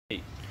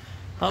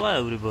Hello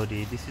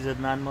everybody, this is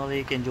Adnan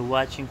Malik and you're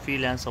watching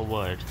Freelancer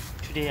World.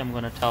 Today I'm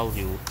gonna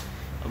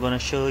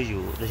show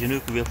you the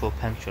unique way for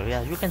puncture.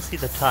 Yeah, you can see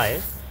the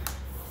tire.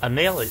 A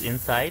nail is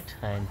inside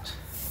and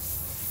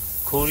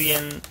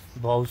Korean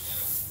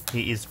boss,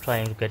 he is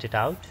trying to get it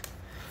out.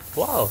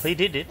 Wow, he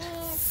did it.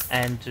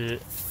 And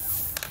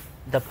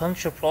the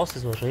puncture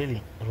process was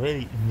really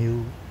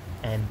new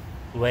and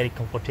very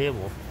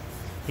comfortable.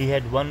 He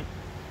had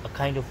a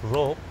kind of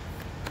rope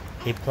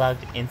he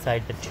plugged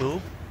inside the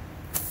tube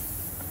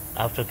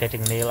after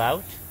getting nail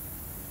out,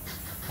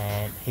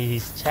 and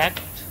has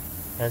checked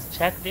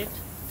it.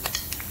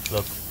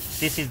 Look,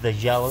 this is the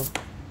yellow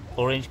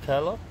orange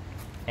color,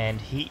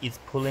 and he is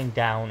pulling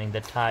down in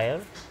the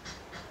tire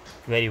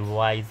very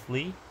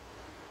wisely.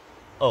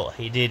 Oh,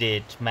 he did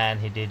it, man,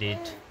 he did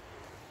it.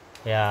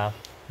 Yeah,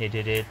 he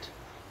did it.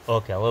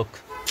 Okay, look,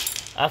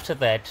 after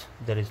that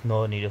there is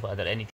no need of other anything.